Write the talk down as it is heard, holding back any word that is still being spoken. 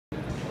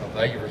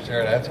Thank you for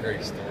sharing. That's a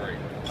great story.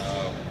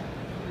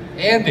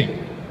 Andy,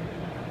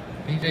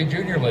 PGA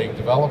Junior League,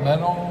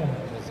 developmental,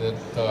 is it,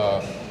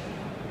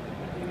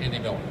 Andy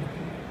Miller,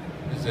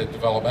 is it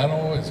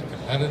developmental, is it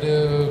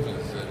competitive,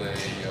 is it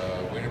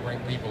a way to bring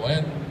people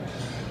in?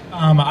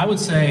 I would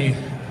say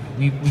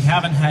we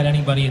haven't had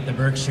anybody at the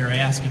Berkshire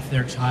ask if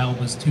their child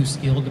was too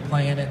skilled to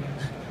play in it.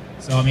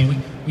 So, I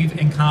mean, we've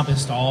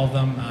encompassed all of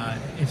them.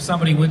 If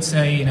somebody would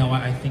say, you know,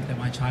 I think that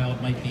my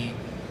child might be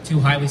too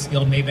highly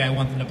skilled, maybe I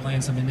want them to play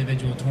in some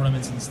individual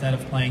tournaments instead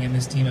of playing in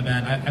this team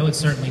event, I would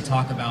certainly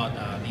talk about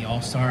the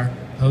All-Star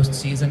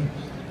postseason.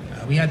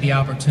 We had the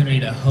opportunity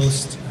to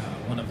host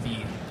one of the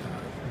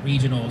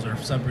regionals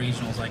or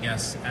sub-regionals, I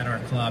guess, at our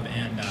club,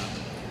 and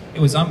it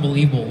was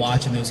unbelievable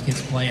watching those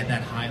kids play at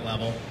that high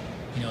level.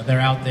 You know,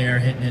 they're out there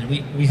hitting it.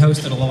 We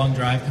hosted a long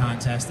drive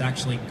contest.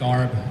 Actually,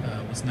 Garb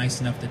was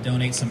nice enough to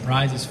donate some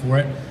prizes for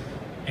it.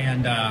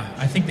 And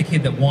I think the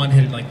kid that won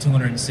hit it like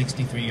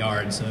 263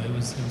 yards, so it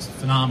was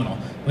phenomenal.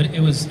 But it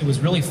was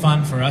really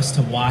fun for us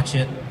to watch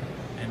it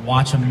and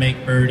watch them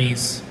make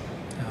birdies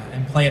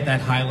and play at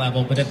that high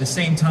level. But at the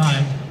same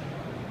time,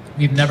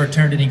 we've never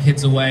turned any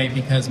kids away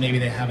because maybe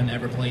they haven't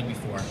ever played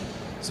before.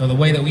 So the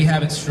way that we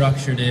have it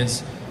structured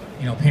is,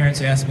 you know, parents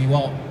ask me,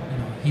 well, you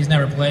know, he's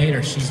never played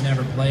or she's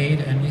never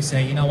played, and we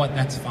say, you know what,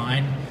 that's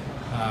fine.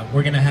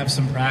 We're going to have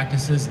some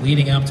practices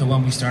leading up to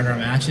when we start our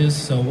matches,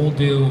 so we'll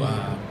do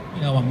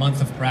you know, a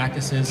month of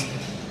practices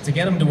to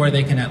get them to where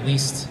they can at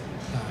least,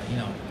 you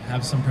know,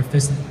 have some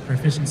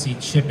proficiency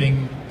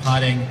chipping,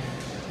 putting,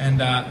 and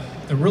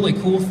the really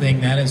cool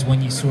thing that is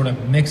when you sort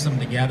of mix them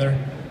together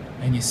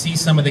and you see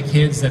some of the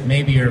kids that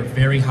maybe are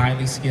very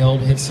highly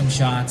skilled hit some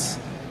shots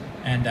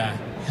and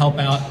help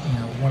out, you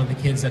know, one of the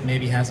kids that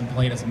maybe hasn't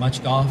played as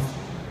much golf,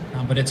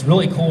 but it's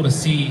really cool to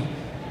see.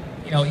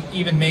 You know,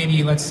 even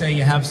maybe, let's say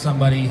you have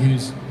somebody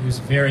who's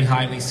very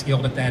highly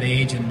skilled at that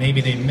age and maybe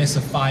they miss a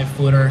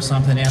 5-footer or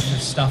something after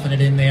stuffing it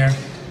in there,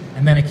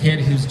 and then a kid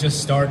who's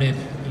just started,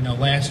 you know,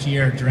 last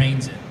year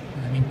drains it.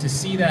 I mean, to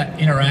see that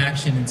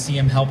interaction and see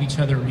them help each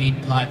other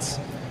read putts,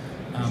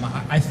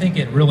 I think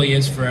it really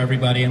is for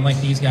everybody. And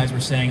like these guys were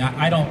saying,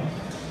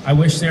 I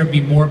wish there'd be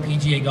more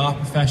PGA golf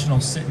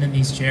professionals sitting in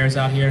these chairs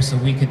out here so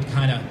we could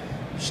kind of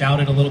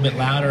shout it a little bit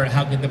louder at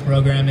how good the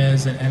program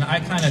is, and I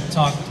kind of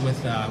talked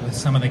with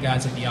some of the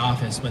guys at the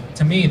office, but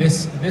to me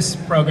this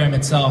program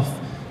itself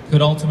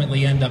could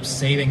ultimately end up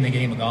saving the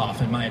game of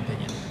golf, in my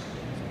opinion.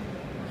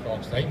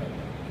 Strong statement.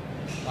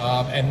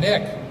 And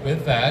Nick,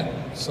 with that,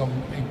 some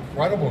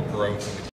incredible growth in the